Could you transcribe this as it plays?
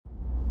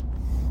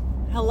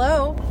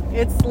Hello,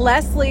 it's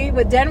Leslie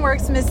with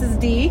Denworks Mrs.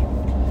 D.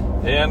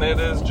 And it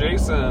is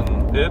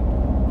Jason.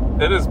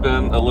 It has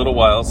been a little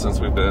while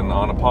since we've been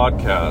on a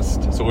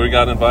podcast, so we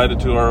got invited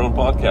to our own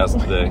podcast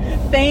today.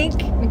 Thank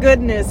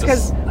goodness,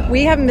 because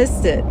we have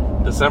missed it.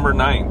 December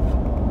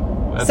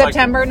 9th. It's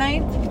September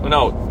 9th?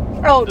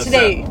 No. Oh,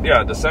 today.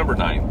 Yeah, December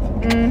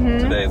 9th.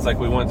 Mm-hmm. Today. It's like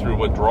we went through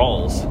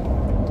withdrawals.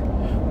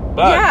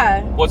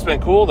 But what's been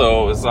cool,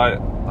 though, is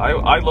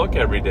I look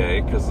every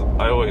day, because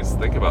I always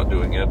think about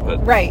doing it.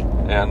 But right.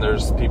 And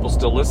there's people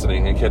still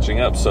listening and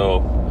catching up,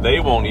 so they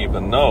won't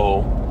even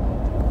know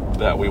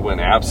that we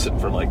went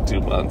absent for like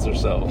 2 months or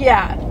so.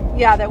 Yeah,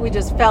 that we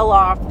just fell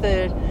off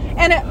the...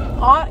 And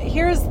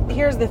here's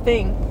the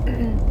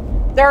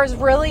thing. There's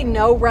really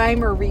no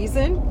rhyme or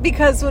reason,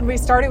 because when we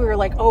started, we were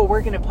like, oh,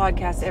 we're going to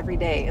podcast every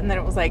day. And then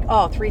it was like,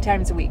 oh, 3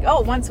 times a week.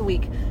 Oh, once a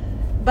week.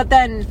 But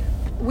then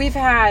we've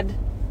had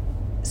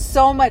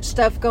so much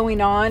stuff going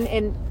on,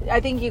 and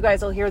I think you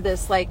guys will hear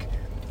this, like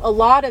a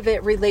lot of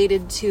it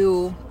related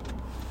to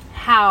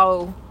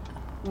how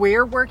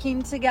we're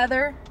working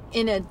together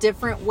in a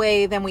different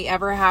way than we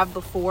ever have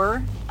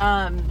before.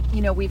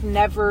 We've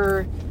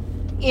never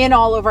in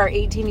all of our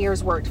 18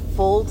 years worked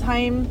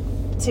full-time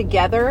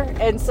together,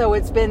 and so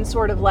it's been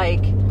sort of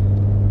like,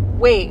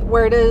 wait,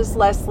 where does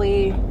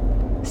Leslie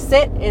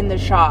sit in the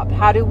shop?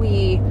 How do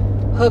we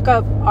hook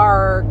up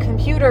our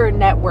computer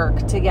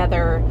network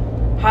together?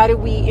 How do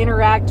we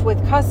interact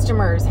with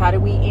customers? How do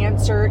we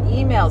answer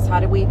emails?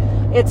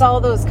 It's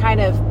all those kind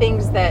of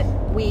things that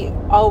we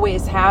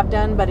always have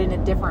done, but in a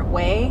different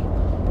way.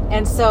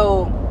 And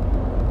so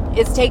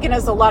it's taken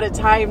us a lot of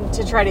time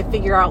to try to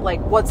figure out, like,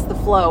 what's the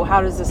flow?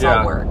 How does this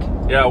all work?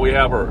 Yeah, we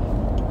have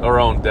our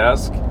own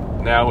desk.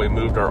 Now we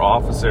moved our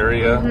office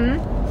area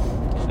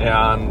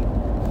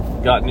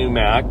and got new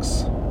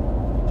Macs.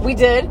 We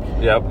did?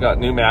 Yep, got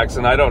new Macs.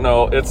 And I don't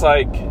know, it's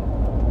like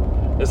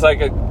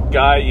a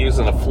guy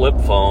using a flip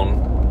phone,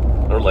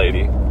 or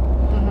lady,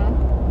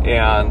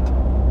 and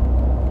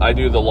I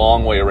do the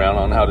long way around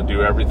on how to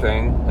do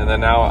everything, and then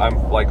now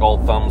I'm like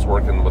all thumbs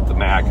working with the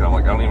Mac, and I'm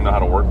like, I don't even know how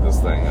to work this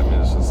thing. I mean,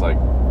 it's just like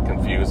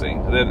confusing,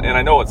 and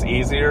I know it's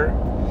easier,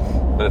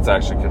 but it's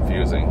actually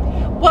confusing.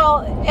 Well,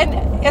 and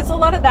it's a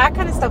lot of that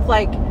kind of stuff,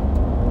 like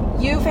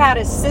you've had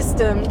a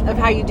system of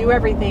how you do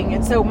everything,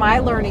 and so my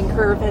learning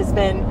curve has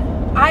been,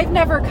 I've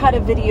never cut a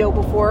video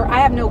before. I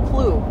have no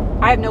clue.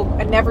 I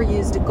never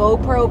used a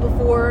GoPro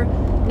before,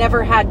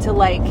 never had to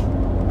like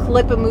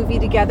clip a movie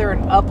together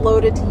and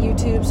upload it to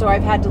YouTube. So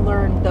I've had to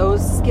learn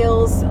those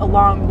skills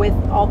along with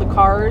all the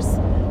cars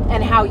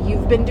and how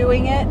you've been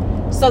doing it.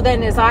 So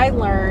then as I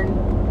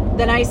learn,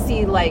 then I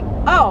see like,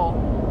 oh,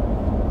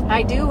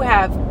 I do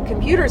have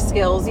computer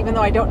skills, even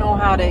though I don't know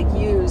how to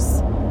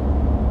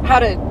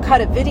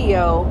cut a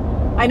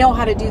video. I know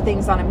how to do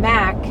things on a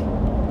Mac.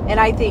 And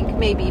I think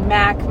maybe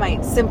Mac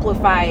might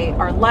simplify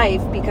our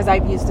life, because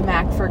I've used a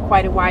Mac for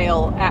quite a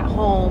while at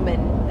home,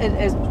 and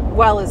as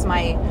well as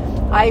my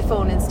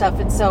iPhone and stuff.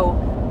 And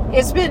so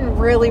it's been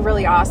really,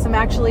 really awesome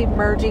actually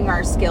merging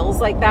our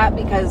skills like that,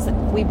 because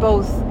we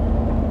both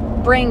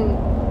bring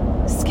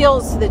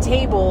skills to the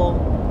table,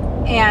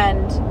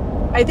 and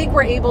I think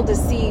we're able to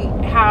see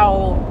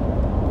how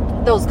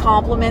those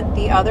complement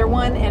the other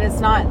one. And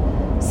it's not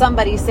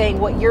somebody saying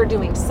what you're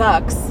doing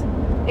sucks.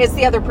 It's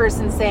the other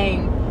person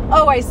saying,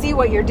 oh, I see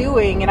what you're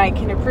doing and I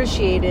can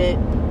appreciate it.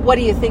 What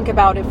do you think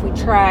about if we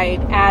tried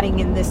adding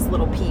in this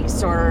little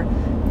piece or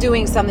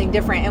doing something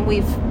different? And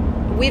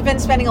we've been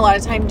spending a lot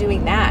of time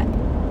doing that.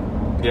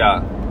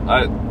 Yeah,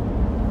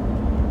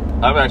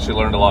 I've actually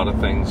learned a lot of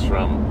things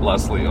from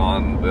Leslie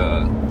on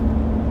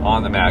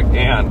the Mac,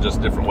 and just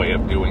different way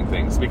of doing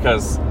things,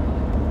 because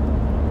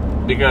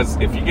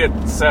if you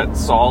get set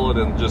solid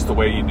in just the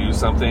way you do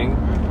something,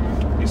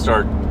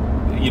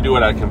 you do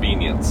it out of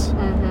convenience.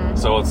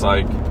 So it's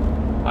like,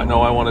 I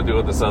know I want to do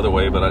it this other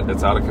way, but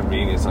it's out of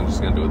convenience. I'm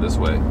just going to do it this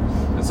way.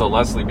 And so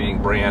Leslie, being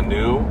brand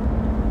new,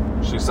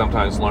 she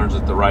sometimes learns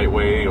it the right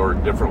way or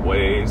different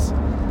ways.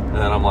 And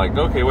then I'm like,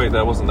 okay, wait,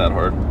 that wasn't that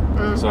hard.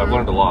 So I've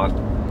learned a lot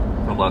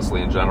from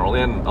Leslie in general.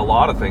 And a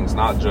lot of things,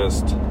 not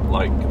just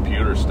like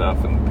computer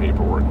stuff and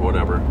paperwork or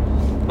whatever,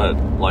 but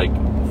like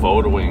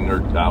photoing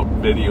or out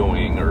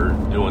videoing or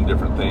doing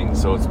different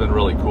things. So it's been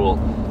really cool.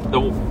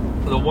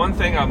 The one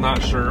thing I'm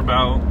not sure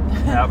about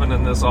having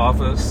in this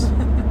office...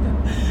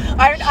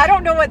 I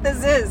don't know what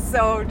this is,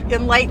 so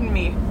enlighten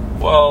me.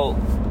 Well,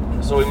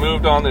 so we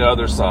moved on the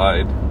other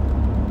side.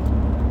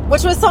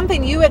 Which was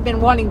something you had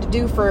been wanting to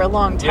do for a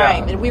long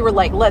time, and we were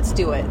like, let's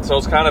do it. So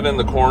it's kind of in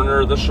the corner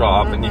of the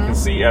shop, and you can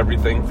see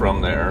everything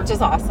from there. Which is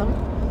awesome.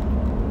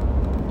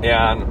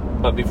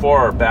 But before,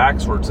 our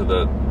backs were to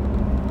the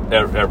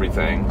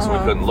everything, so we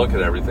couldn't look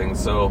at everything.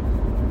 So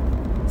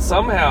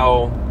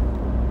somehow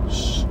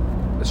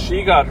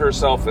she got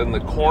herself in the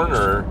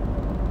corner,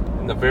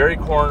 in the very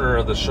corner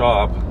of the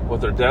shop,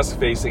 with her desk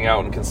facing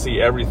out and can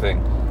see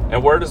everything.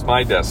 And where does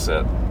my desk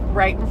sit?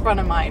 Right in front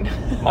of mine.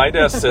 My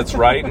desk sits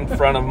right in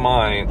front of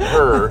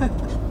her,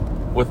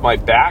 with my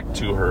back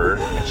to her,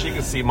 and she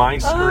can see my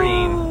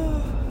screen.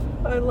 Oh,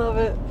 I love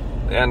it.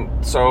 And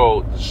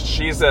so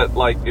she's at,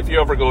 like, if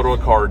you ever go to a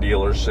car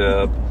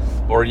dealership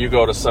or you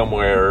go to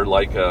somewhere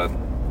like a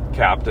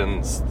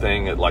captain's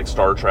thing at like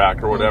Star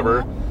Trek or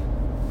whatever,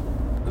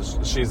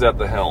 she's at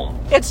the helm.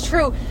 It's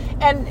true.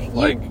 And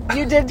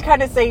you did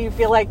kind of say you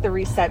feel like the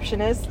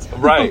receptionist.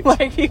 Right.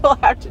 Like people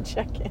have to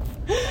check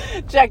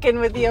in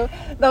with you.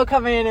 They'll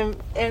come in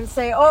and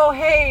say, oh,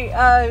 hey,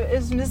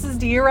 is Mrs.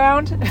 D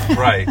around?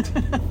 Right.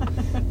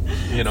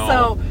 You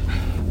know.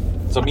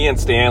 So me and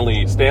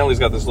Stanley's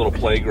got this little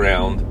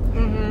playground.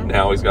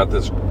 Now he's got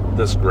this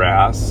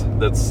grass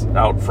that's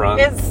out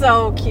front. It's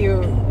so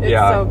cute. It's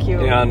so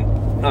cute. And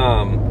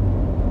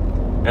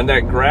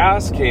that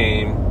grass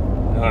came,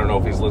 I don't know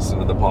if he's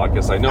listened to the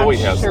podcast. I know he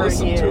has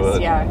listened to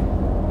it. Yeah.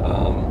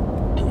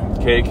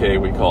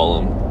 KK, we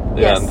call him.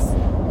 Yes.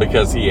 And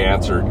because he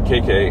answered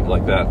KK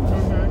like that.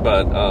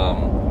 But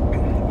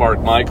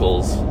Mark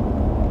Michaels,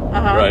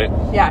 right?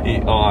 Yeah.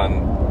 He,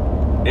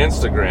 on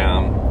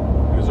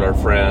Instagram, who's our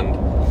friend,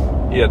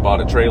 he had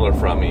bought a trailer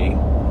from me,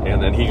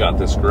 and then he got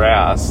this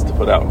grass to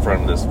put out in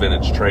front of this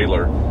vintage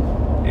trailer.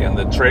 And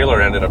the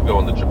trailer ended up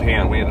going to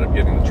Japan. We ended up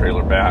getting the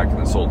trailer back and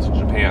then sold to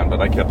Japan,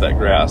 but I kept that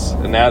grass.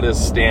 And that is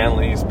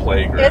Stanley's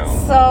playground.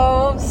 It's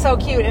so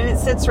cute, and it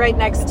sits right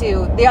next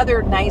to the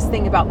other nice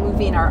thing about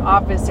moving our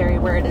office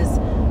area where it is.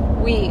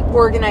 We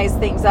organize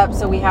things up,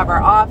 so we have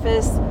our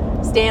office,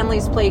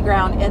 Stanley's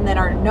playground, and then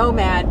our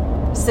Nomad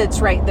sits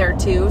right there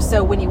too.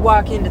 So when you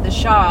walk into the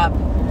shop,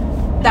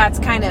 that's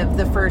kind of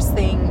the first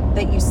thing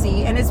that you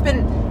see, and it's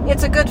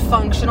a good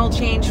functional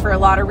change for a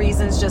lot of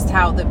reasons, just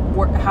how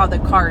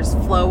the cars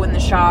flow in the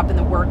shop and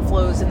the work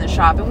flows in the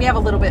shop, and we have a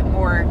little bit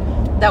more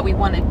that we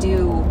want to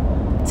do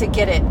to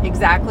get it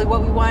exactly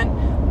what we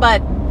want,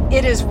 but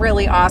it is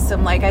really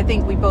awesome. Like, I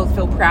think we both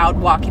feel proud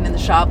walking in the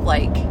shop,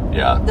 like,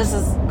 yeah, this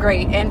is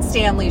great, and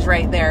Stanley's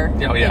right there.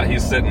 Oh yeah,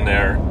 he's sitting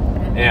there,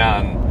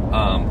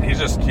 and he's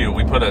just cute.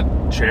 We put a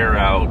chair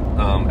out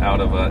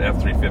of a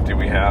F-350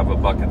 we have, a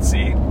bucket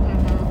seat,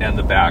 and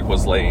the back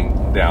was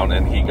laying down,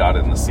 and he got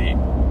in the seat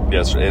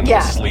yesterday and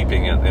was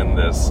sleeping in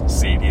this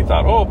seat. He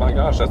thought, oh my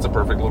gosh, that's a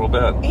perfect little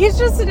bed. He's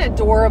just an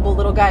adorable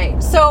little guy.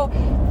 So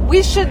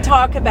we should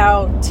talk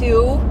about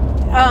too,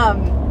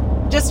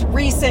 just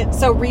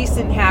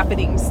recent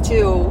happenings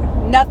too.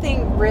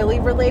 Nothing really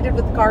related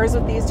with cars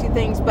with these two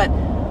things, but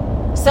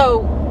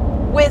so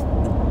with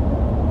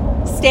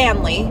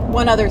Stanley,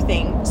 one other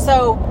thing.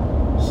 So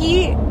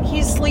he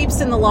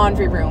sleeps in the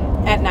laundry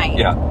room at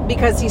night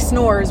because he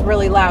snores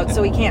really loud,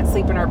 so he can't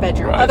sleep in our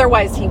bedroom. Right.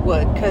 Otherwise he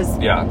would, because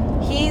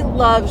he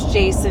loves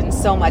Jason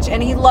so much,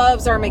 and he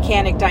loves our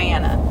mechanic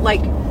Diana.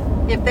 Like,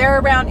 if they're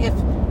around, if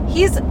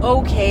he's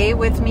okay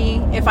with me,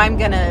 if I'm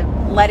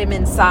gonna let him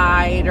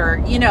inside,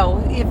 or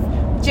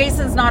if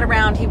Jason's not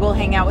around, he will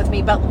hang out with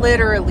me. But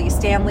literally,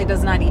 Stanley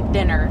does not eat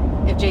dinner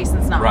if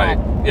Jason's not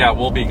home. Yeah,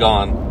 we'll be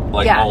gone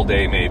all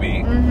day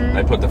maybe.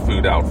 I put the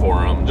food out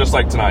for him, just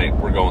like tonight.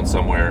 We're going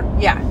somewhere.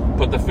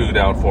 Put the food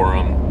out for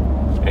him,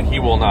 and he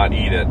will not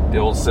eat it.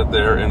 He'll sit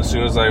there, and as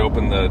soon as I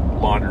open the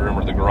laundry room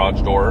or the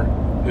garage door,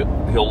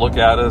 he'll look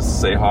at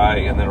us, say hi,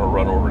 and then he'll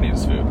run over and eat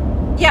his food.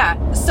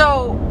 Yeah.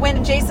 So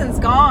when Jason's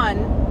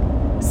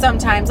gone,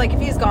 sometimes, like if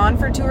he's gone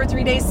for 2 or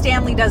 3 days,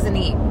 Stanley doesn't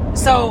eat.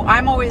 So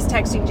I'm always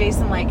texting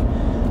Jason like,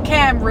 okay,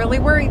 I'm really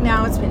worried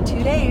now. It's been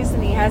 2 days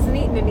and he hasn't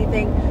eaten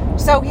anything.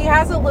 So he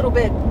has a little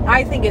bit,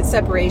 I think it's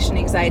separation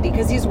anxiety,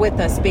 because he's with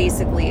us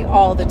basically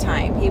all the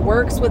time. He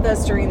works with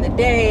us during the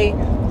day.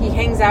 He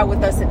hangs out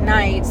with us at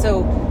night.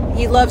 So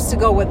he loves to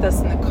go with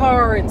us in the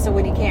car. And so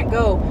when he can't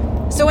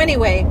go. So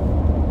anyway,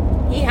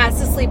 he has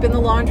to sleep in the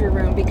laundry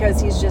room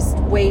because he's just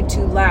way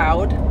too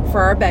loud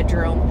for our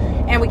bedroom.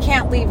 And we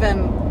can't leave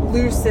him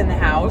loose in the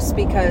house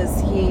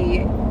because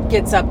he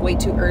gets up way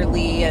too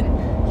early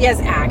and he has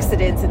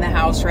accidents in the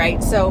house,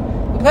 right? So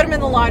we put him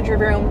in the laundry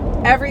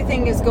room.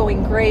 Everything is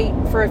going great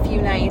for a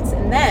few nights,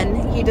 and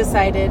then he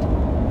decided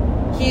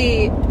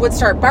he would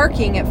start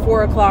barking at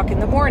 4 o'clock in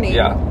the morning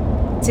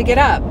to get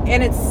up.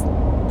 And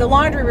the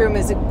laundry room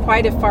is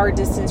quite a far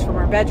distance from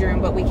our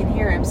bedroom, but we can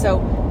hear him.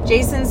 So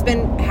Jason's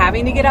been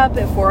having to get up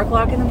at 4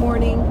 o'clock in the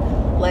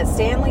morning, let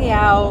Stanley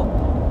out,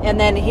 and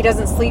then he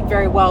doesn't sleep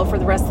very well for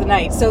the rest of the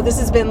night. So this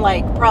has been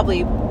like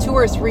probably 2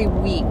 or 3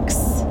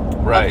 weeks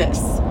of this.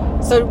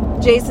 So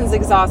Jason's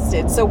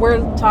exhausted. So we're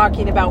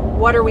talking about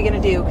what are we going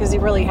to do, because he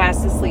really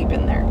has to sleep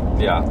in there.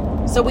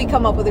 Yeah. So we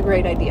come up with a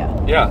great idea.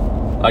 Yeah.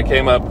 I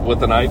came up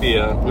with an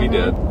idea. We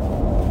did.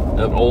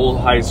 An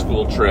old high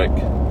school trick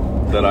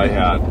that I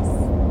had.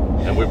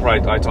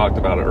 And I talked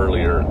about it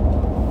earlier.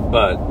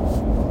 But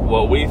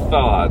what we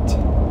thought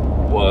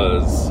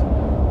was,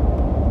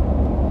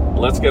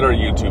 let's get our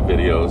YouTube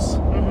videos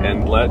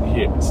and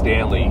let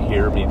Stanley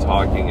hear me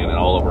talking in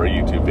all of our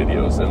YouTube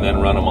videos, and then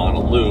run them on a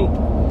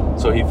loop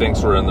so he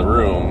thinks we're in the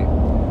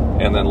room.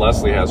 And then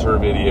Leslie has her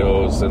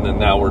videos, and then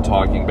now we're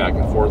talking back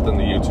and forth in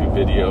the YouTube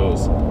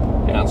videos.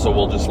 And so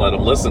we'll just let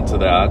him listen to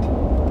that,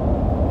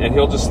 and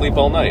he'll just sleep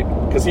all night,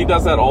 because he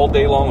does that all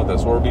day long with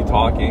us. We'll be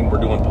talking,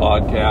 we're doing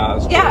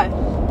podcasts,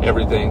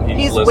 everything.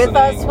 He's with listening.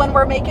 us when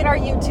we're making our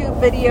YouTube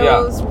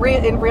videos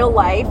in real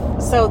life.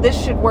 So this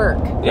should work.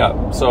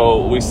 Yeah.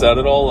 So we set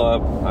it all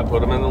up. I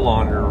put him in the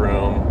laundry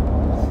room,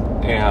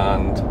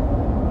 and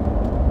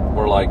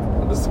we're like,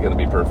 this is going to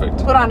be perfect.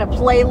 Put on a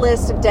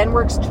playlist of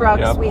Denworks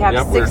trucks. Yep. We have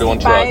Yep, we're doing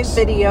 65 trucks.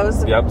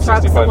 videos of Yep,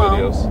 trucks 65 alone.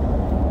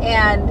 videos.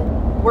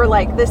 And we're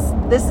like, this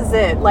is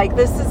it. Like,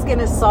 this is going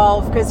to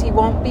solve, because he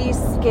won't be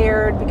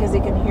scared, because he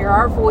can hear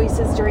our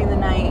voices during the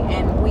night,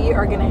 and we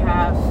are going to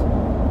have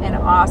an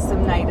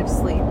awesome night of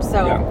sleep.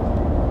 So Yeah.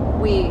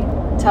 we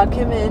tuck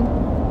him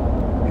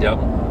in. Yep.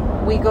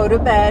 We go to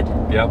bed.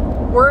 Yep.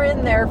 We're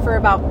in there for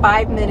about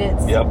 5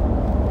 minutes. Yep.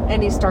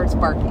 And he starts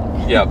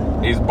barking.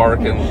 Yep. He's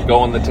barking,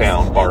 going to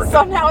town, barking.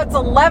 So now it's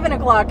 11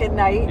 o'clock at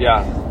night.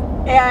 Yeah.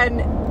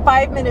 And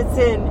 5 minutes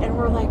in, and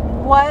we're like,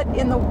 what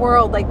in the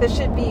world? Like, this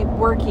should be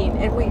working.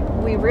 And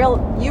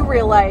you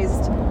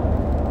realized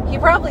he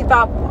probably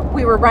thought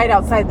we were right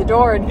outside the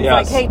door, and he's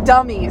Yes. like, hey,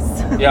 dummies.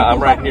 Yeah, I'm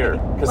right here.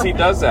 Because he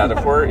does that.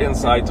 If we're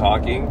inside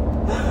talking,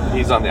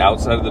 he's on the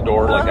outside of the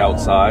door, like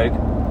outside.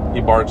 He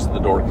barks at the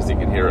door because he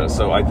can hear us.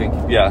 So I think,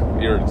 yeah,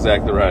 you're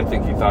exactly right. I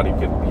think he thought he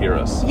could hear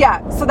us.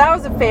 Yeah, so that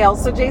was a fail.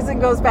 So Jason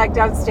goes back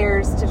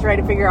downstairs to try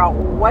to figure out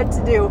what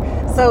to do.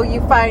 So you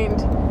find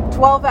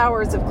 12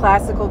 hours of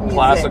classical music.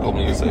 Classical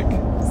music.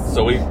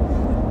 So we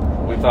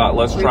thought,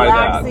 let's try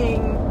that.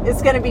 Relaxing.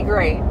 It's going to be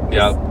great.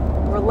 Yeah.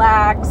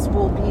 Relax.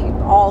 We'll be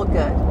all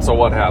good. So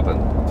what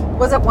happened?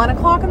 Was it 1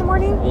 o'clock in the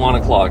morning? 1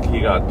 o'clock, he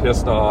got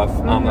pissed off.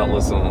 I'm not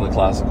listening to the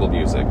classical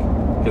music.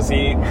 Because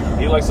he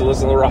likes to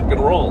listen to rock and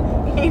roll.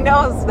 He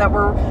knows that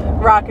we're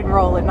rock and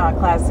roll and not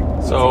classic.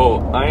 So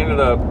I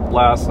ended up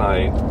last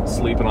night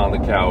sleeping on the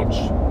couch.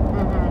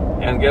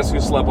 And guess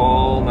who slept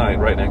all night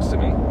right next to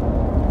me?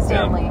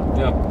 Stanley.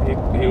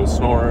 Yep. He was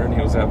snoring.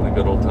 He was having a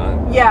good old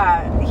time.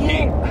 Yeah.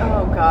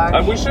 Oh,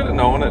 gosh. We should have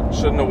known it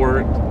shouldn't have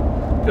worked.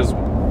 Because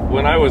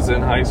when I was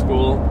in high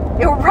school...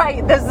 You're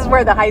right. This is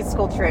where the high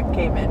school trip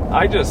came in.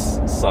 I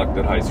just sucked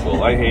at high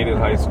school. I hated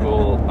high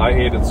school. I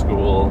hated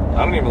school.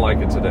 I don't even like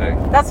it today.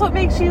 That's what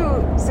makes you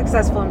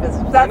successful in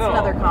business. That's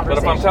another conversation. But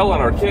if I'm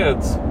telling our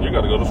kids, you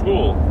got to go to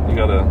school. You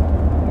got to...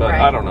 But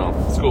Right. I don't know.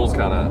 School's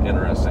kind of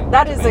interesting.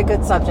 That is a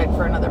good subject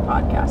for another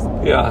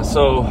podcast. Yeah,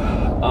 so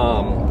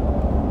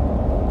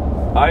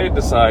I had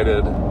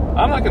decided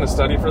I'm not going to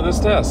study for this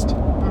test.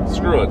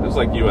 Screw it. It was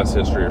like U.S.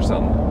 history or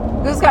something.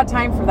 Who's got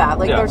time for that?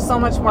 Like, Yeah. there's so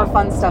much more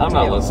fun stuff I'm to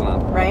not do.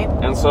 listening. Right?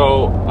 And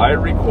so I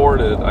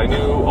recorded. I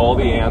knew all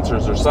the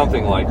answers or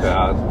something like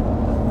that.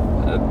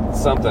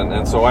 Something.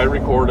 And so I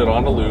recorded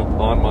on a loop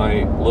on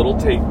my little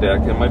tape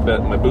deck in my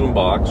boom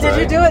box. Did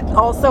you do it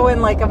also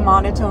in like a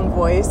monotone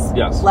voice?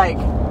 Yes. Like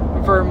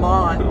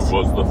Vermont. Who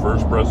was the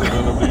first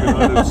president of the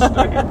United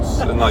States?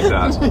 And like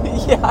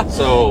that. Yeah.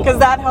 So, because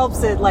that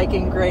helps it like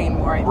ingrain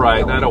more. I think.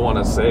 right. And I don't want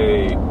to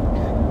say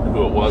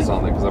who it was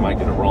on there because I might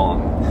get it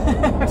wrong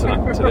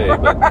today.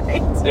 But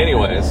Right.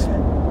 anyways,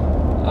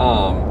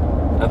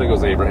 I think it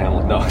was Abraham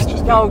Lincoln. No, it's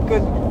just Oh,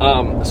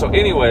 good. so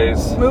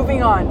anyways,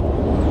 Moving on.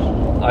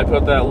 I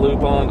put that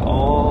loop on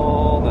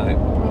all night.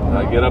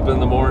 I get up in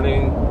the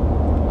morning,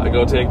 I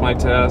go take my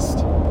test,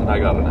 and I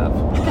got an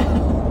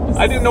F.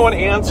 I didn't know an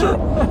answer.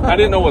 I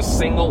didn't know a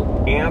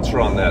single answer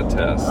on that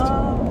test.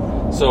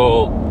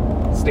 So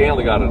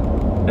Stanley got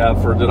an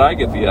F, or did I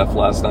get the F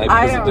last night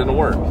because it didn't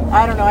work?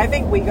 I don't know. I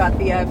think we got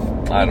the F.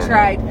 I We don't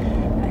tried.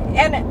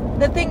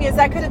 And the thing is,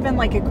 that could have been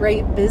like a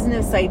great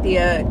business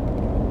idea.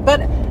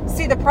 But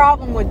see, the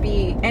problem would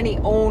be any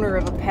owner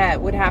of a pet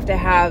would have to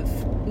have,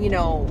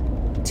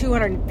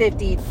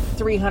 250,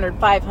 300,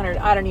 500,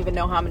 I don't even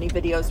know how many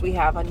videos we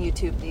have on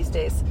YouTube these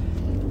days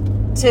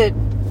to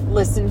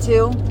listen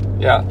to.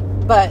 Yeah.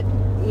 But,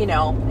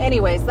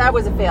 anyways, that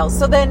was a fail.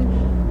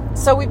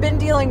 So we've been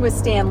dealing with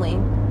Stanley.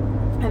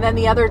 And then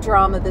the other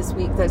drama this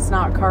week that's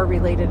not car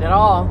related at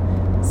all.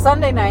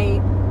 Sunday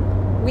night,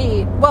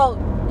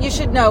 you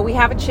should know, we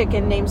have a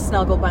chicken named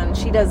Snugglebun.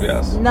 She does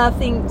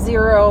nothing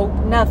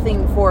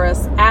for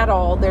us at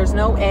all. There's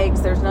no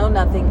eggs, there's no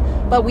nothing.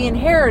 But we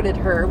inherited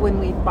her when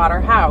we bought our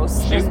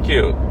house. She's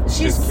cute.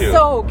 She's cute.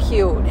 So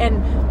cute.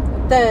 And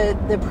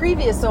the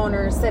previous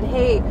owner said,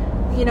 hey,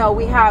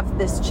 we have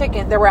this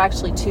chicken. There were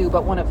actually two,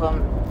 but one of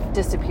them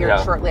disappeared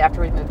shortly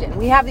after we moved in.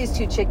 We have these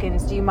two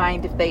chickens. Do you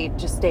mind if they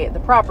just stay at the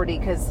property?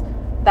 Because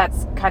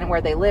that's kind of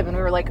where they live. And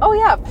we were like, oh,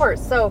 yeah, of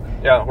course. So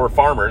yeah, we're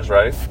farmers,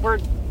 right? We're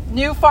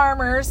new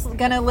farmers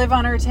going to live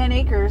on our 10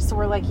 acres. So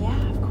we're like,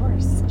 yeah, of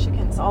course.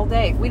 Chickens all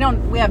day. We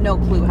have no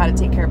clue how to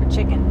take care of a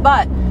chicken.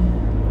 But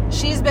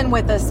she's been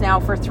with us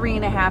now for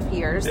 3.5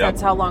 years. Yep.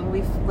 That's how long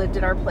we've lived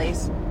at our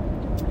place.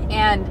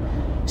 And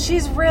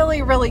she's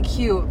really, really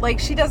cute. Like,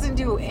 she doesn't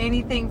do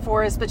anything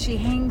for us, but she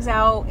hangs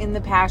out in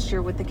the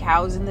pasture with the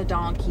cows and the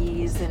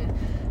donkeys, and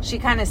she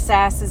kind of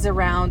sasses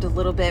around a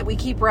little bit. We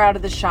keep her out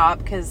of the shop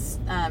because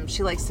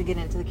she likes to get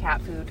into the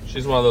cat food.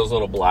 She's one of those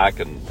little black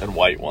and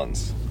white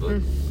ones.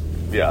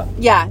 Yeah.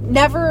 Yeah,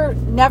 never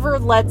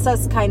lets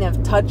us kind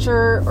of touch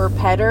her or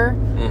pet her,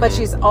 but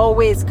she's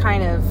always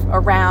kind of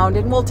around,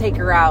 and we'll take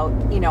her out,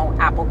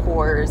 apple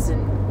cores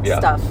and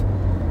stuff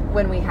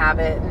when we have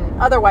it. And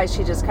otherwise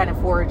she just kind of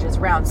forages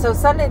around. So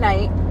Sunday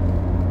night,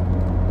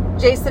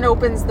 Jason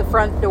opens the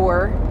front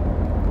door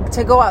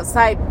to go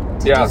outside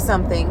to do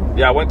something.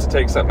 Yeah, I went to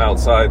take something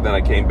outside, then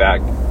I came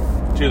back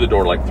to the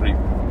door like 3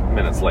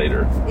 minutes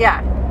later.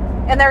 Yeah.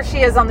 And there she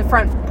is on the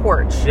front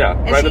porch. Yeah,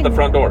 and right at the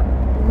front door.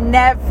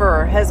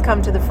 Never has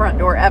come to the front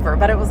door ever,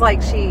 but it was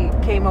like she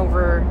came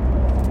over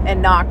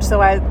and knocked. So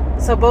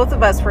both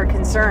of us were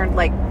concerned,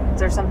 like, is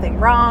there something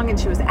wrong? And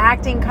she was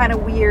acting kind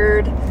of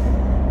weird.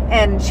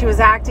 And she was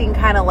acting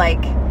kind of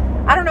like,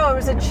 I don't know, it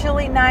was a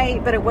chilly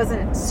night, but it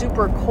wasn't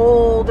super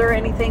cold or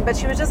anything. But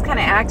she was just kind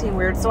of acting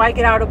weird. So I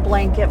get out a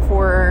blanket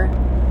for her.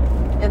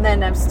 And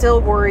then I'm still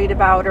worried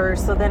about her.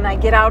 So then I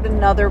get out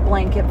another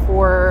blanket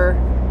for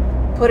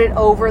her, put it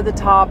over the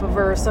top of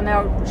her. So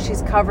now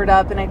she's covered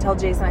up. And I tell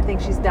Jason, I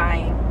think she's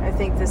dying. I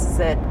think this is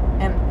it.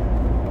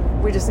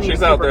 And we just need to keep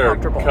her comfortable.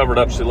 She's out there covered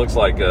up. She looks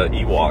like an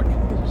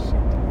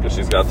Ewok. Because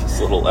she's got this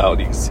little out.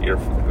 You can see her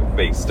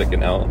face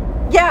sticking out.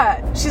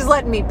 Yeah, she's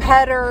letting me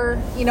pet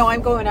her. You know,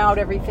 I'm going out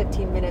every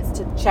 15 minutes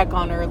to check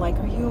on her. Like,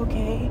 are you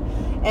okay?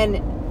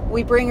 And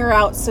we bring her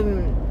out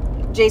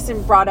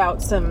Jason brought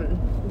out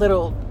some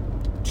little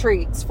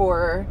treats for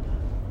her.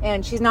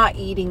 And she's not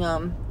eating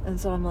them. And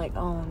so I'm like,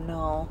 oh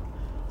no.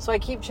 So I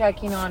keep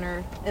checking on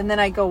her. And then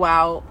I go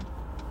out.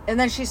 And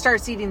then she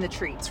starts eating the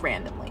treats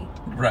randomly.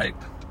 Right.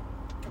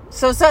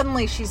 So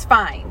suddenly she's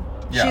fine.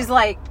 Yeah. She's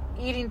like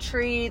eating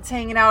treats,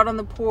 hanging out on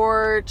the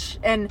porch.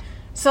 And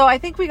so I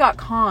think we got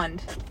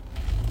conned.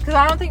 Because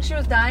I don't think she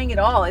was dying at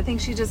all. I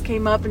think she just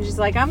came up and she's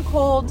like, I'm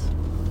cold.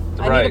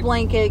 I need a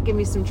blanket. Give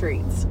me some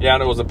treats. Yeah,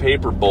 and it was a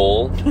paper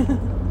bowl.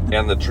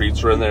 And the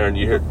treats were in there. And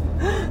you hear...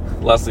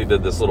 Leslie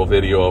did this little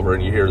video over,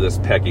 and you hear this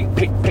pecking.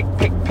 Pick, pick,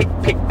 pick, pick,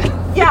 pick.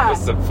 Yeah. It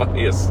was the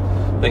funniest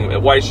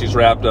thing. Why she's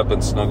wrapped up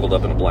and snuggled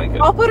up in a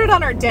blanket. I'll put it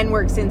on our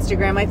Denworks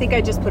Instagram. I think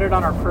I just put it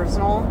on our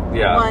personal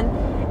one.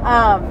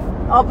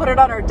 I'll put it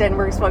on our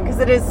Denworks one because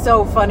it is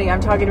so funny.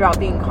 I'm talking about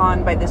being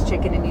conned by this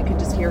chicken, and you can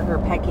just hear her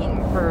pecking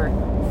her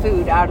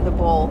food out of the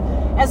bowl.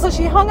 And so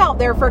she hung out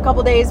there for a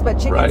couple days, but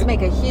chickens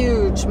make a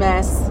huge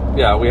mess.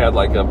 Yeah, we had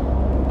like a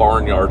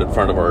barnyard in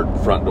front of our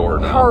front door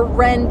now.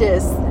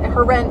 Horrendous.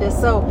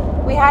 So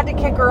we had to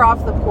kick her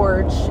off the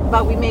porch,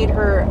 but we made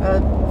her a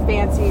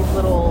fancy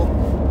little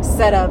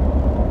setup.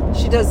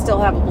 She does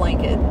still have a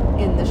blanket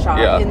in the shop.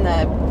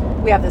 Yeah.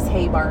 We have this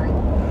hay barn.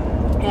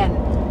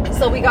 And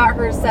so we got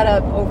her set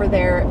up over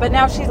there, but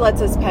now she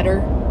lets us pet her.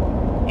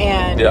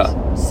 And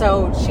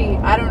so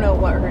I don't know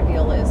what her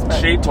deal is,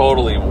 but she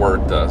totally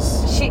worked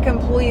us. She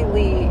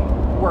completely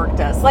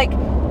worked us. Like,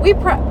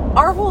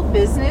 our whole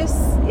business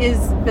is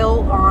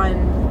built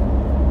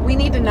on, we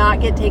need to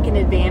not get taken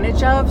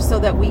advantage of so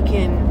that we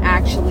can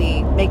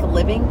actually make a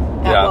living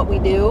at what we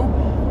do.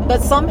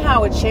 But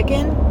somehow a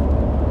chicken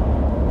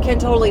can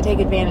totally take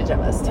advantage of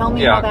us. Tell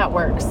me how that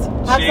works.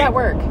 How does that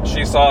work?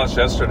 She saw us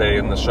yesterday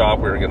in the shop.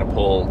 We were going to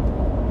pull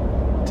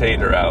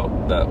Tater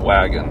out, that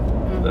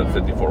wagon, the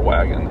 54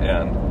 wagon,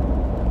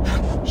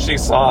 and she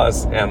saw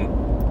us.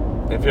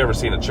 And if you ever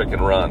seen a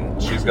chicken run,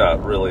 she's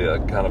got really a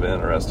kind of an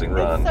interesting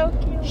run. That's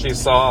so cute. She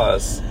saw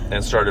us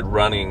and started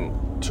running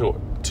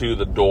to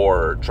the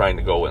door, trying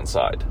to go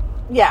inside.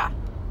 Yeah.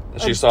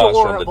 She saw us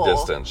from the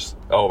distance.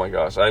 Oh my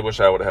gosh! I wish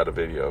I would have had a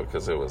video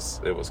because it was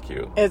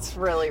cute. It's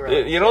really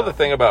cute. You know, the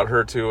thing about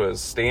her too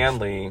is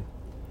Stanley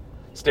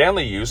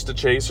used to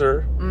chase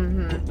her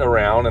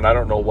around, and I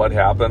don't know what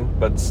happened,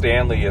 but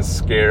Stanley is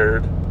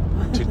scared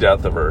to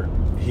death of her.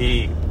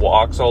 He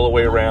walks all the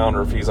way around,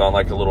 or if he's on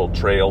like a little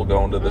trail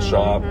going to the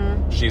shop,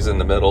 she's in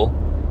the middle.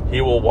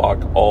 He will walk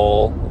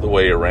all the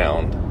way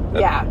around.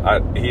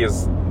 Yeah, he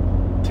is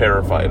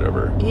terrified of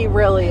her. He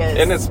really is.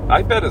 And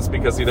I bet it's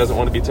because he doesn't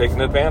want to be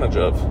taken advantage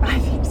of. I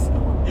think so.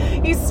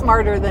 He's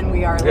smarter than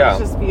we are. Let's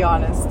just be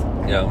honest.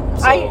 Yeah.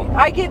 So.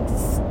 I get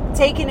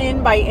taken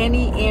in by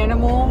any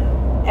animal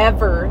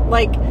ever.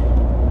 Like,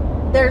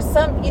 there's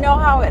some, you know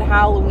how at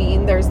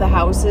Halloween there's the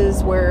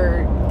houses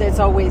where there's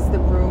always the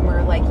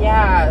rumor, like,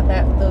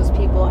 that those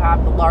people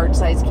have the large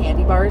size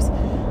candy bars.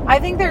 I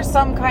think there's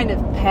some kind of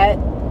pet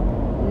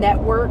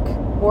network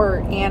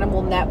or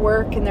animal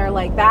network, and they're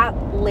like, that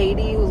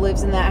lady who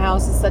lives in that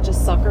house is such a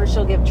sucker.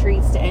 She'll give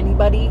treats to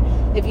anybody.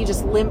 If you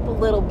just limp a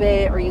little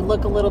bit or you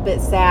look a little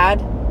bit sad,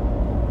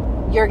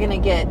 you're gonna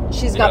get.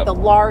 She's got the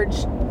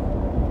large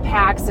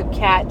packs of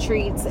cat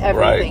treats,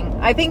 everything.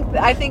 Right.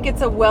 I think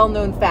it's a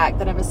well-known fact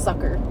that I'm a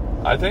sucker.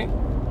 I think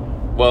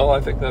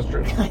that's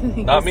true.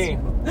 Not me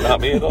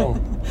at all.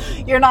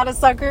 You're not a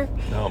sucker?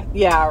 No.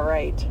 Yeah,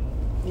 right.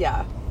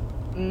 Yeah.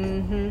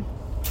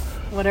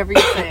 Whatever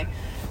you say.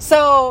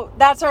 So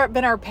that's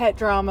been our pet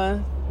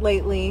drama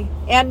lately.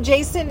 And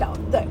Jason,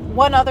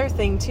 one other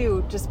thing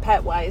too, just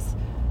pet wise,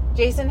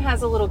 Jason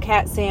has a little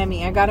cat,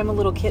 Sammy. I got him a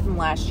little kitten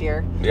last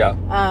year. Yeah.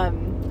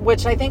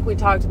 Which I think we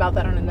talked about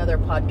that on another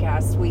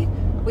podcast.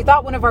 We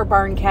thought one of our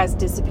barn cats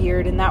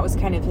disappeared, and that was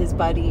kind of his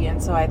buddy.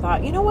 And so I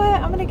thought, you know what?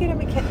 I'm going to get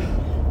him a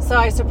kitten. So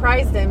I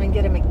surprised him and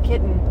get him a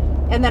kitten.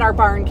 And then our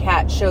barn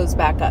cat shows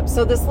back up.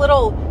 So this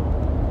little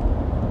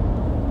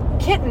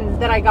kitten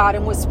that I got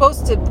him was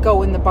supposed to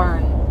go in the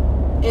barn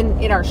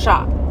in our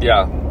shop.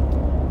 Yeah.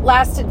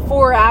 lasted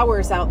 4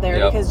 hours out there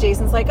Yep. because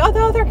Jason's like, oh, the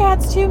other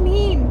cat's too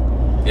mean.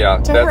 Yeah,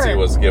 To Betsy her.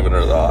 was giving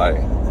her the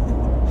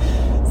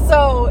eye.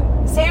 So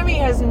Sammy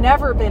has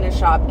never been a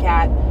shop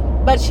cat,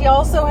 but she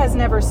also has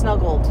never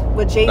snuggled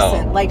with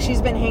Jason. No. Like,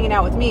 she's been hanging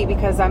out with me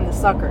because I'm the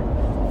sucker.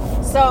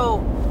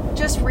 So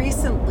just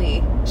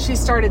recently, she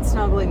started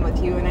snuggling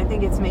with you, and I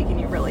think it's making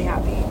you really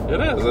happy. It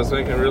is. That's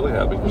making me really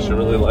happy because she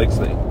really likes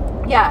me.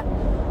 Yeah.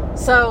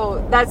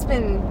 So that's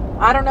been,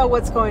 I don't know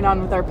what's going on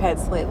with our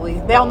pets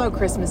lately. They all know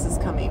Christmas is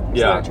coming. So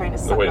Yeah, they're trying to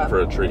they're suck waiting up. for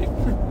a treat.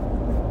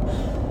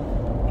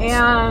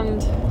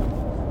 And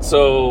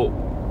So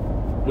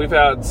we've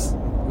had,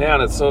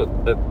 man, it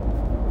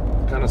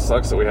kind of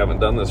sucks that we haven't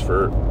done this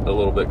for a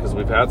little bit because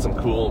we've had some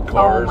cool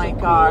cars, my and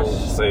gosh. cool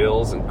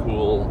sales, and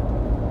cool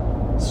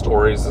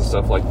stories and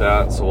stuff like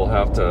that. So we'll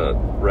have to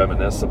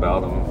reminisce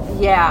about them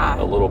a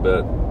yeah. little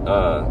bit.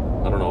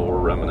 I don't know, we'll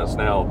reminisce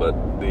now, but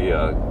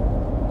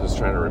just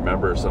trying to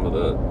remember some of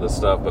the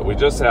stuff. But we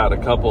just had a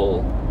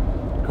couple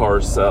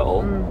cars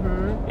sell.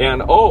 Mm-hmm.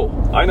 And,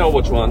 I know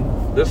which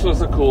one. This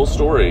was a cool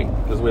story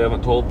because we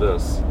haven't told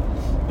this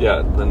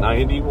yet. The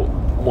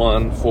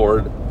 91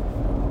 Ford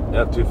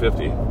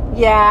F-250.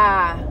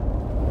 Yeah.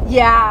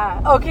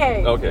 Yeah.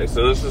 Okay. Okay,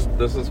 so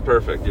this is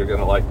perfect. You're going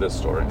to like this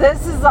story.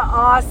 This is an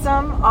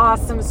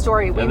awesome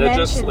story. We And it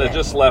mentioned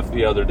just left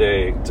the other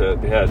day to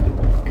head.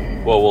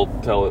 Well, we'll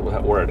tell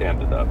it where it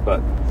ended up,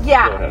 but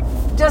yeah, go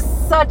ahead.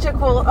 just such a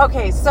cool.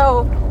 Okay,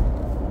 so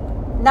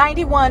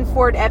 91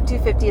 Ford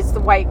F-250 is the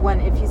white one.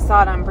 If you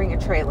saw it on Bring a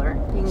Trailer,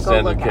 you can go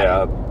Standard look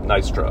cab,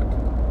 nice truck. at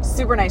it.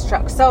 Super nice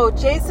truck. So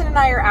Jason and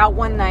I are out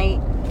one night.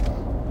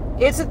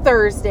 It's a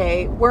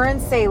Thursday. We're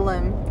in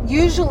Salem.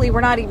 Usually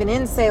we're not even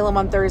in Salem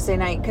on Thursday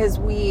night because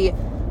we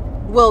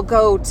will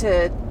go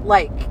to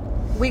like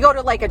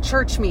a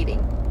church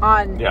meeting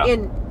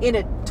in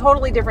a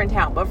totally different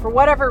town. But for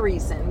whatever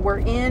reason, we're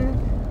in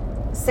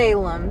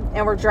Salem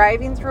and we're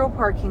driving through a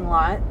parking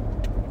lot,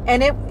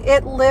 and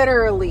it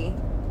literally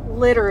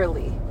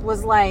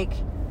was like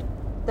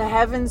the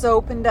heavens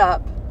opened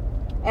up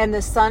and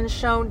the sun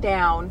shone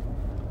down,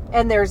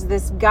 and there's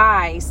this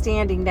guy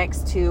standing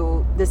next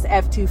to this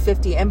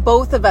F-250, and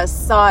both of us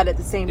saw it at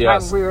the same time.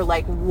 Yes. We were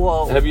like,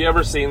 whoa. Have you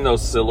ever seen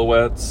those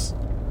silhouettes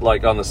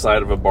like on the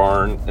side of a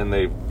barn, and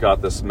they've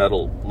got this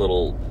metal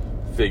little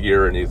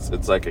figure, and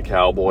it's like a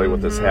cowboy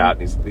with his hat,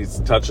 and he's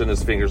touching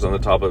his fingers on the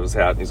top of his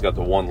hat, and he's got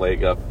the one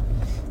leg up,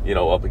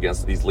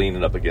 he's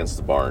leaning up against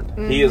the barn.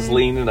 He is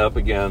leaning up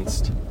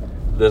against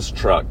this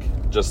truck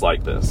just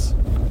like this.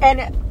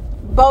 And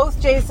both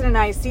Jason and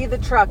I see the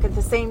truck at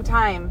the same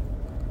time,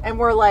 and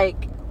we're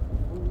like,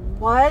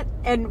 what?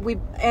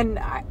 And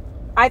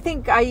I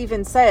think I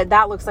even said,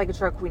 that looks like a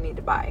truck we need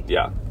to buy.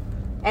 Yeah.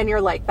 And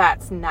you're like,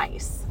 that's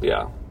nice.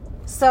 Yeah.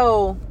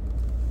 So,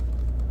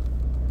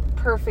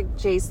 perfect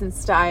Jason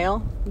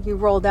style. You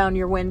roll down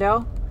your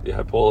window, Yeah,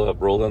 I pull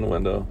up, roll down the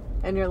window.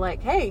 and you're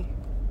like, hey,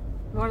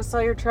 you want to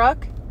sell your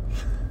truck?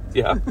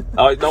 Yeah.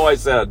 I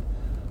said,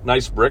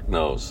 nice brick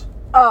nose.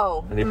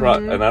 Oh. And he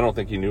probably, and I don't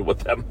think he knew what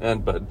that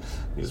meant, but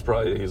he's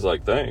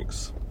like,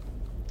 thanks.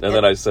 And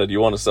then I said,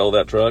 you want to sell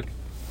that truck?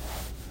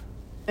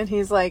 And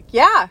he's like,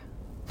 yeah,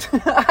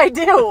 I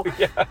do.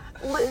 Yeah.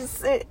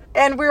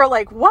 And we were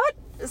like, what?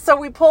 So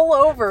we pull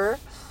over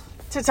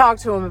to talk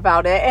to him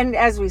about it. And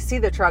as we see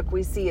the truck,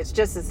 we see it's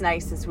just as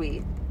nice as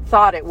we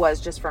thought it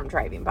was just from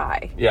driving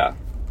by. Yeah.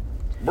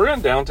 We're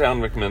in downtown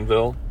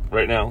McMinnville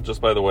right now, just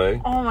by the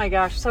way. Oh my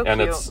gosh, so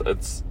And cute.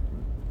 it's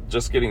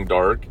just getting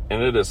dark,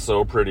 and it is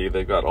so pretty.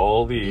 They've got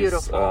all these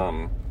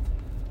Beautiful.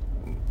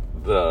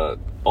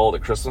 all the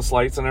Christmas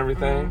lights and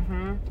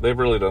everything. They've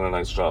really done a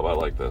nice job. I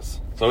like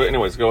this. So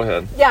anyways, go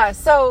ahead. Yeah,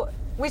 so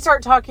we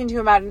start talking to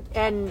him about it,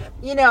 and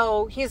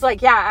he's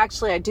like, yeah,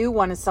 actually I do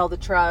want to sell the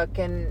truck,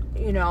 and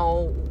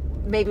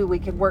maybe we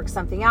could work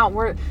something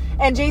out.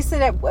 And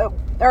Jason, at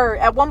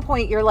one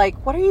point you're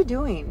like, what are you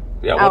doing?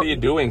 Yeah, what are you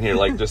doing here?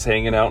 Like, just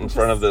hanging out in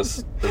front of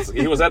this.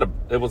 It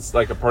was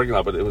like a parking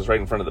lot, but it was right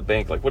in front of the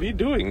bank. Like, what are you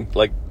doing?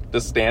 Like,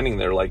 just standing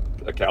there like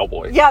a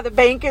cowboy. Yeah, the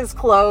bank is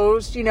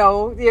closed,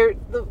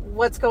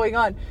 what's going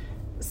on?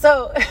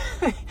 So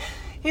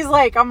he's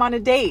like, I'm on a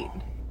date.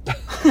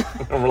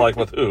 And we're like,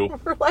 with who?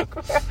 We're like,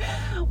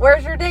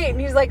 where's your date?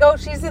 And he's like, oh,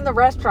 she's in the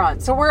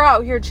restaurant. So we're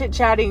out here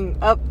chit-chatting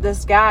up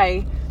this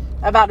guy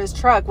about his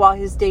truck while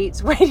his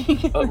date's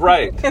waiting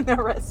right. in the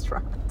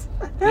restaurant.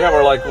 Yeah,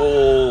 we're like,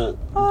 well,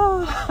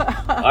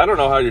 I don't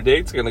know how your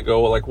date's going to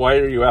go. Like, why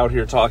are you out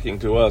here talking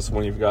to us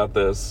when you've got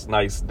this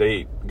nice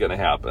date going to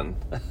happen?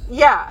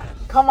 Yeah,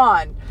 come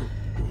on.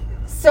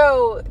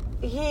 So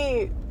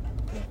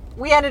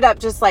we ended up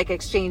just like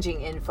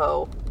exchanging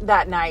info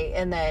that night,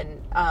 and then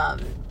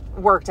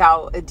worked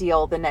out a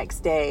deal the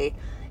next day,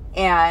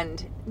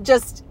 and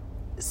just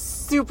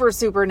super,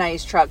 super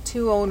nice truck,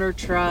 2-owner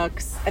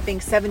trucks, I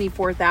think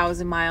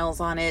 74,000 miles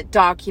on it,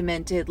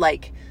 documented,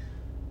 like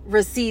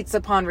receipts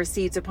upon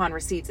receipts upon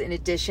receipts, in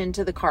addition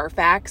to the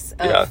Carfax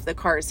of the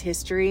car's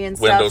history and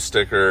stuff. Window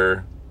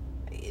sticker.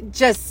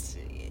 Just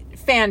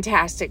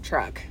fantastic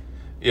truck.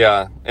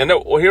 Yeah. And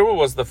here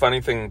was the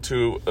funny thing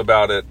too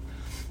about it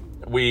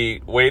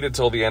we waited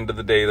till the end of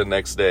the day the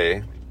next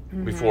day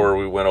before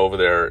we went over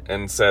there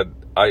and said,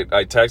 I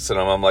texted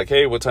him, I'm like,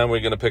 hey, what time are we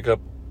going to pick up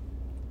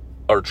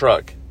our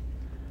truck?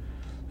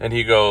 And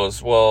he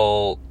goes,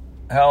 well,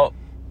 how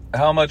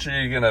much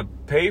are you going to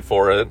pay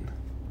for it?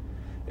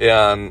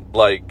 And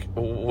like,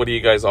 what are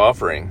you guys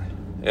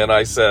offering? And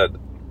I said,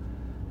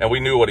 and we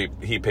knew what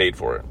he paid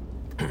for it.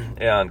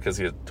 And because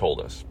he had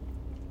told us.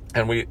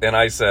 And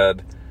I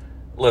said,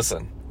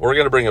 listen, we're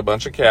going to bring a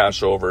bunch of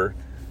cash over.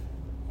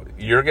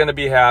 You're going to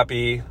be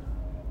happy.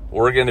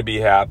 We're going to be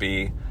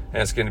happy.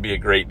 And it's going to be a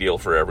great deal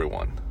for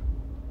everyone.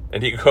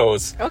 And he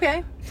goes,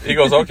 okay. He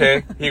goes,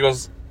 okay. He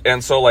goes,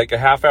 and so like a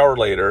half hour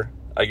later,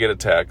 I get a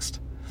text.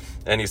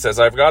 And he says,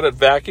 I've got it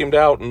vacuumed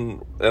out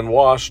and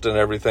washed and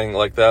everything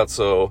like that.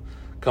 So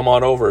come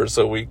on over.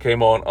 So we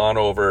came on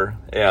over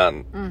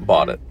and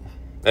bought it.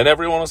 And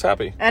everyone was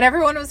happy.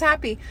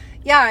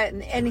 Yeah.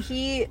 And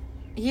he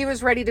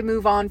was ready to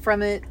move on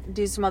from it,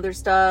 do some other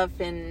stuff.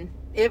 And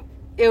it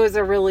was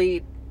a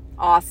really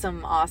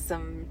awesome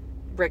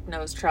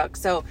Bricknose truck.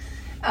 So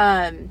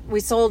we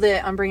sold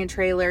it on Bring a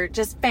Trailer.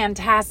 Just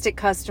fantastic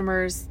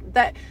customers.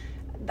 That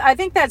I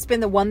think that's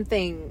been the one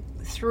thing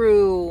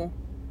through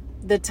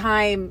the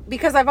time,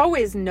 because I've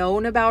always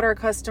known about our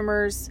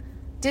customers,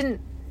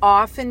 didn't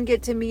often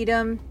get to meet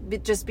them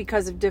just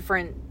because of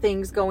different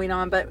things going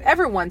on, but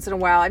every once in a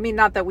while, I mean,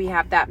 not that we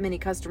have that many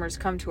customers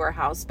come to our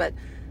house, but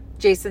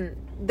Jason,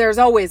 there's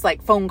always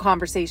like phone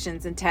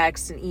conversations and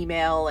text and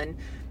email and,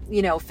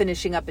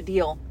 finishing up a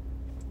deal.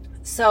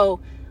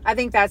 So I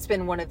think that's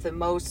been one of the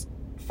most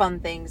fun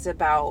things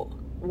about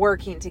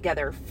working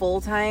together full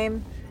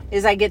time,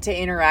 is I get to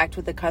interact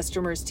with the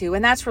customers too.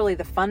 And that's really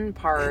the fun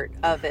part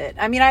of it.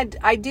 I mean,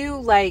 I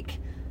do like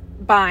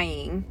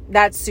buying.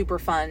 That's super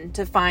fun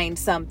to find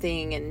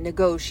something and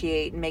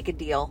negotiate and make a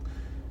deal.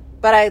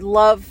 But I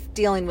love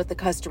dealing with the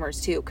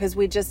customers too, because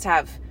we just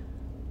have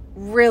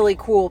really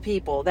cool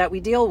people that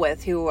we deal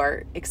with who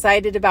are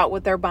excited about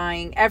what they're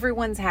buying.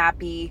 Everyone's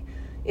happy.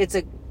 It's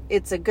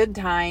a good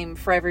time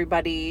for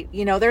everybody.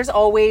 There's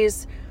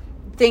always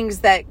things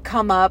that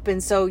come up,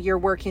 and so you're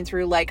working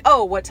through like,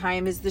 oh, what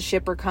time is the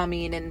shipper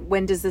coming, and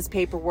when does this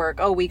paperwork,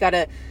 oh, we got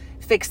to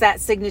fix that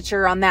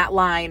signature on that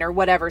line or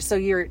whatever. So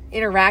you're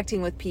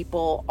interacting with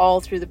people all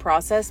through the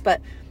process.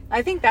 But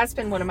I think that's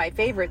been one of my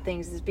favorite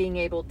things, is being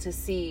able to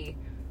see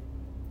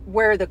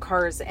where the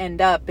cars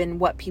end up and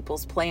what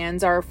people's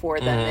plans are for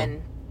them.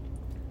 And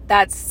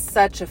that's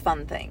such a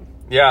fun thing.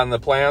 Yeah, and the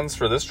plans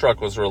for this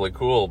truck was really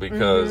cool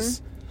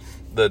because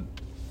the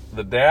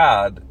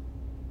dad,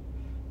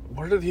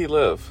 where did he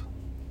live?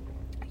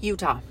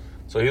 Utah.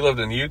 So he lived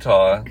in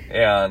Utah,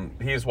 and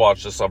he's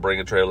watched us on Bring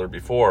a Trailer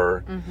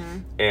before.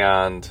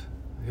 And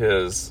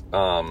his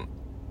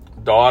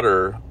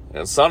daughter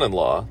and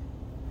son-in-law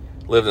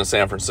lived in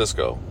San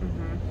Francisco.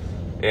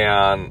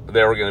 And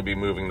they were going to be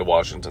moving to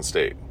Washington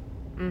State.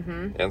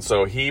 And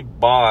so he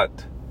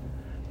bought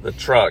the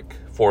truck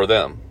for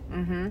them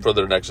for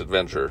their next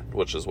adventure,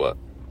 which is what?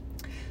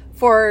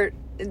 For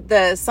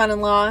the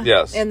son-in-law,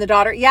 yes, and the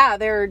daughter. Yeah,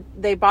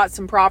 they bought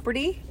some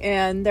property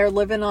and they're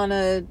living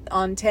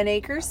on 10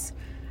 acres,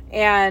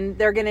 and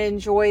they're going to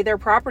enjoy their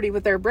property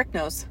with their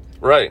Bricknose.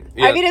 Right.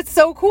 Yeah. I mean, it's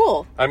so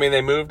cool. I mean,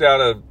 they're moving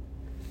out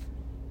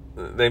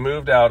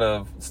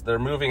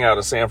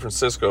of San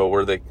Francisco,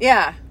 where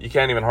you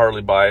can't even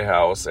hardly buy a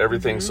house.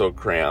 Everything's so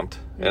cramped,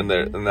 and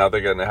now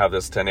they're going to have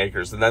this 10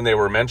 acres. And then they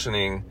were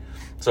mentioning,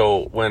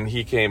 so when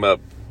they came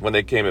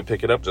and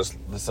pick it up just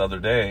this other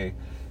day,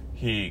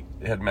 he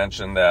had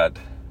mentioned that,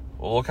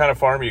 well, what kind of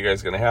farm are you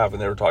guys going to have?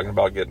 And they were talking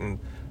about getting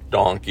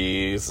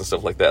donkeys and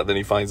stuff like that. Then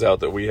he finds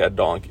out that we have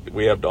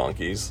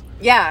donkeys.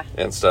 Yeah.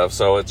 And stuff.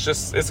 So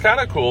it's kind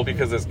of cool,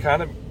 because it's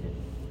kind of,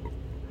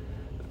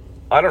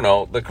 I don't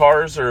know, the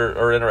cars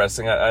are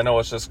interesting. I know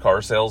it's just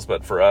car sales,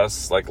 but for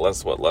us, like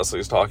what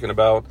Leslie's talking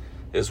about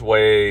is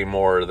way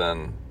more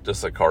than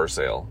just a car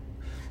sale.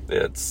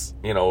 It's,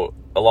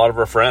 a lot of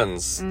our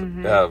friends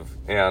have,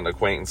 and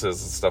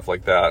acquaintances and stuff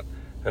like that,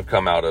 have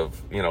come out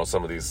of,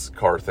 some of these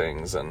car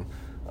things, and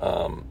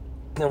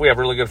we have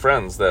really good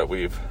friends that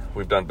we've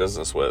done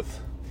business with.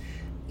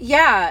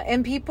 Yeah,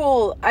 and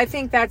people, I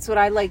think that's what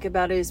I like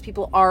about it, is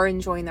people are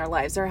enjoying their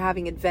lives. They're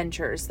having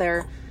adventures.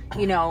 They're,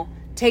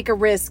 take a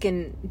risk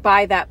and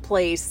buy that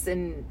place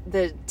and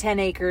the 10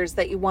 acres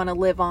that you want to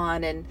live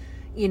on, and,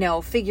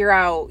 figure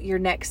out your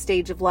next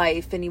stage of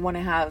life, and you want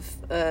to have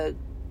a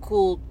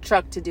cool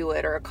truck to do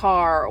it, or a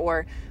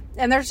car,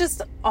 and there's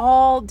just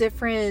all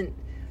different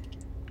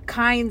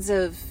kinds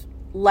of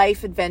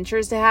life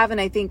adventures to have. And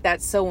I think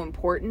that's so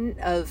important,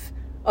 of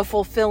a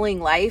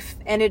fulfilling life.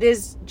 And it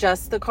is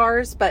just the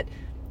cars, but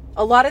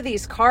a lot of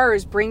these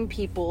cars bring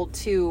people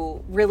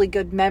to really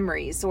good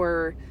memories,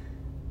 or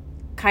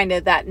kind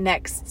of that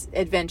next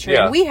adventure.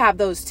 Yeah. And we have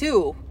those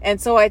too.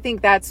 And so I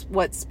think that's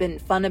what's been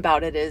fun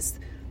about it, is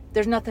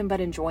there's nothing but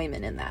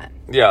enjoyment in that.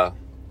 Yeah.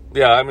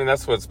 I mean,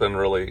 that's what's been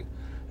really,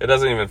 it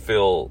doesn't even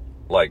feel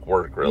like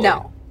work, really.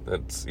 No.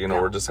 It's,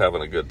 we're just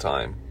having a good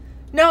time.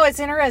 No, it's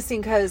interesting,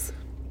 because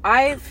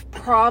I've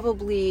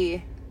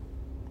probably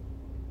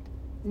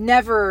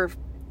never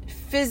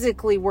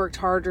physically worked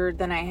harder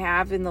than I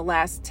have in the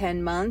last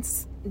 10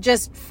 months,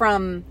 just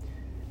from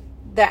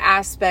the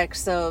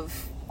aspects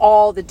of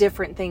all the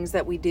different things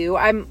that we do.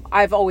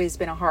 I've always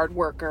been a hard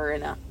worker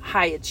and a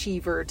high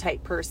achiever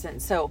type person.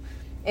 So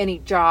any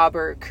job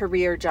or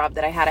career job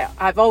that I had,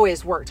 I've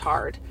always worked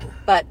hard,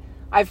 but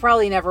I've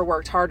probably never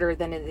worked harder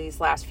than in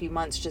these last few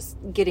months, just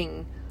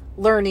getting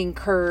learning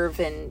curve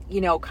and,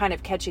 kind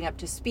of catching up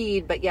to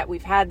speed. But yet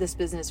we've had this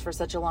business for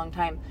such a long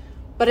time,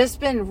 but it's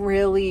been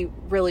really,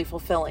 really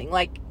fulfilling.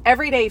 Like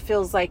every day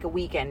feels like a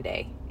weekend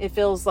day. It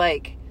feels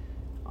like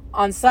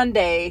on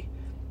Sunday,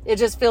 it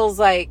just feels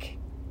like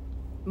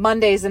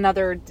Monday's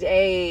another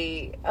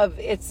day of,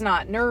 it's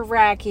not nerve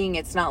wracking.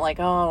 It's not like,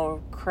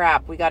 oh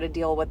crap, we got to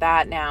deal with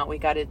that now.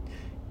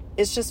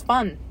 It's just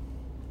fun.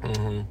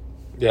 Mm-hmm.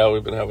 Yeah,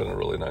 we've been having a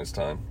really nice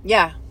time.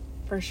 Yeah,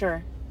 for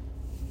sure.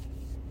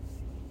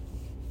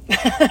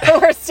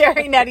 We're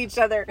staring at each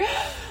other.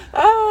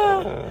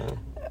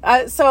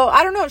 So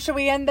I don't know. Should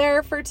we end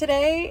there for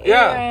today?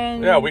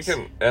 Yeah, we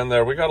can end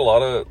there. We got a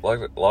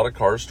lot of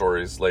car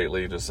stories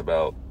lately, just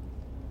about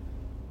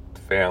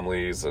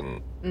families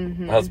and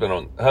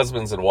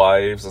husbands and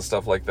wives and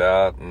stuff like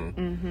that.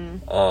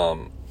 And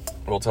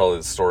we'll tell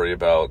the story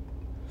about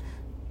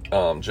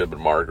Jim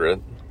and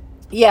Margaret.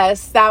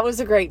 Yes, that was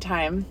a great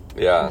time.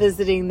 Yeah,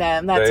 visiting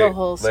them. That's a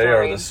whole story. They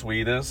are the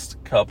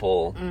sweetest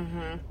couple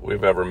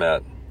we've ever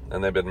met,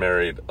 and they've been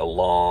married a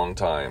long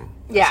time.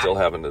 Yeah, still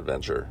have an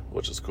adventure,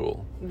 which is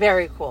cool.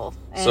 Very cool.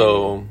 And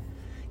so,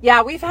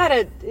 yeah, we've got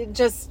a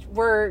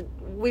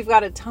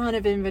ton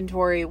of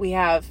inventory. We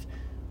have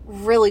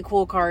really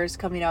cool cars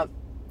coming up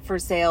for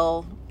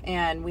sale,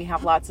 and we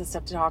have lots of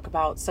stuff to talk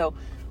about. So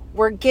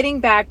we're getting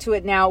back to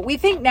it now. We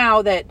think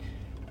now that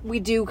we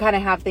do kind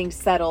of have things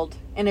settled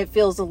and it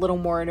feels a little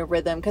more in a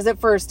rhythm, because at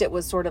first it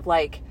was sort of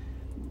like,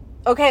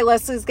 okay,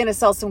 Leslie's going to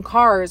sell some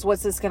cars.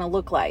 What's this going to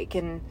look like?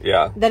 And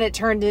then it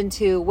turned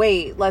into,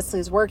 wait,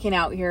 Leslie's working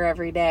out here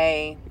every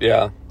day.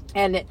 Yeah.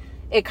 And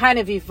it kind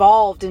of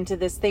evolved into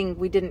this thing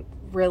we didn't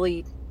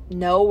really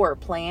know or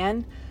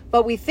plan,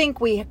 but we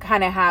think we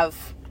kind of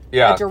have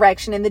a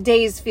direction, and the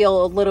days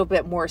feel a little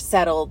bit more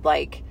settled.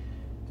 Like,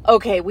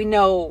 okay, we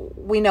know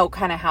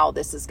kind of how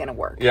this is going to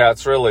work. Yeah,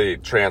 it's really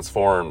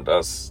transformed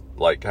us,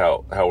 like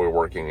how we're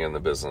working in the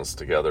business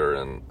together,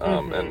 and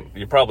and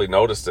you probably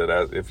noticed it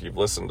as if you've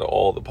listened to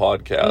all the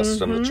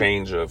podcasts and the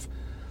change of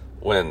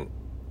when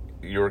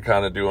you were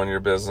kind of doing your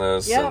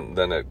business, and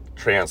then it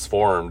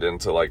transformed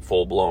into like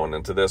full blown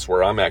into this,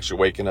 where I'm actually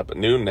waking up at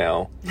noon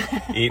now,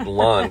 eating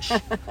lunch,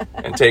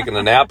 and taking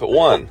a nap at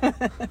 1.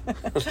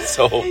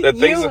 So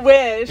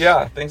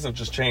things have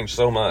just changed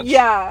so much.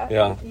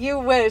 Yeah. You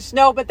wish.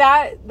 No, but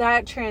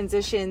that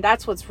transition,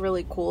 that's what's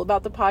really cool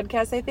about the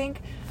podcast, I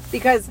think,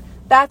 because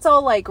that's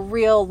all like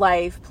real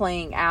life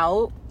playing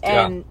out,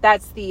 and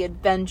that's the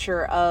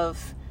adventure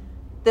of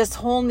this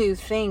whole new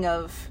thing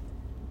of,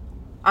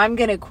 I'm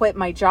going to quit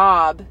my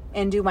job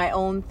and do my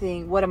own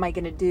thing. What am I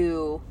going to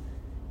do?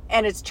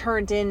 And it's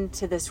turned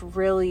into this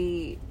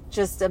really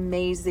just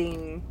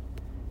amazing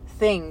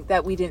thing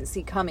that we didn't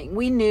see coming.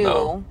 We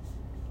knew,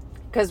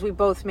 because we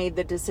both made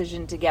the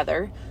decision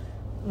together,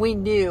 we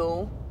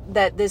knew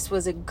that this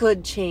was a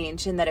good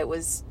change and that it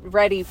was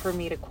ready for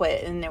me to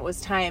quit and it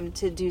was time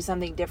to do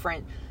something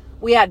different.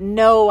 We had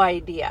no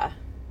idea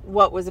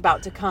what was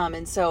about to come.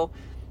 And so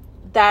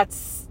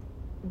that's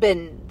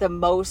been the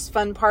most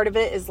fun part of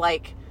it, is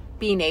like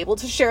being able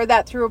to share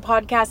that through a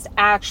podcast,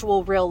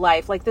 actual real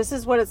life. Like, this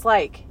is what it's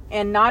like.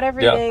 And not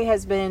every day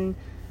has been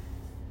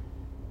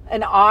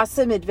an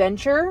awesome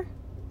adventure,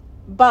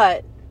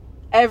 but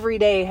every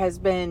day has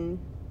been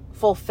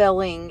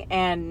fulfilling.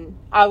 And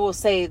I will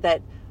say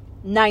that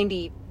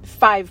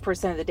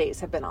 95% of the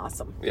days have been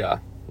awesome. Yeah,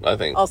 I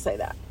think I'll say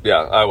that. Yeah,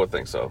 I would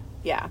think so.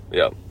 Yeah,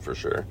 for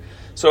sure.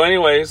 So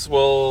anyways,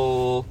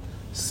 we'll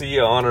see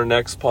you on our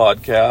next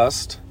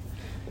podcast.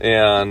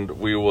 And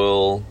we're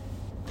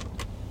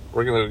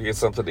going to get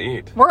something to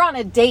eat. We're on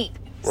a date.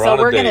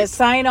 We're going to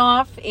sign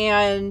off,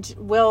 and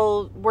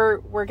we're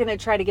going to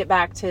try to get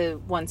back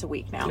to once a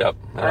week now. Yep.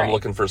 And I'm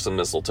looking for some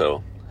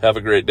mistletoe. Have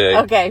a great day.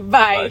 Okay,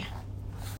 bye.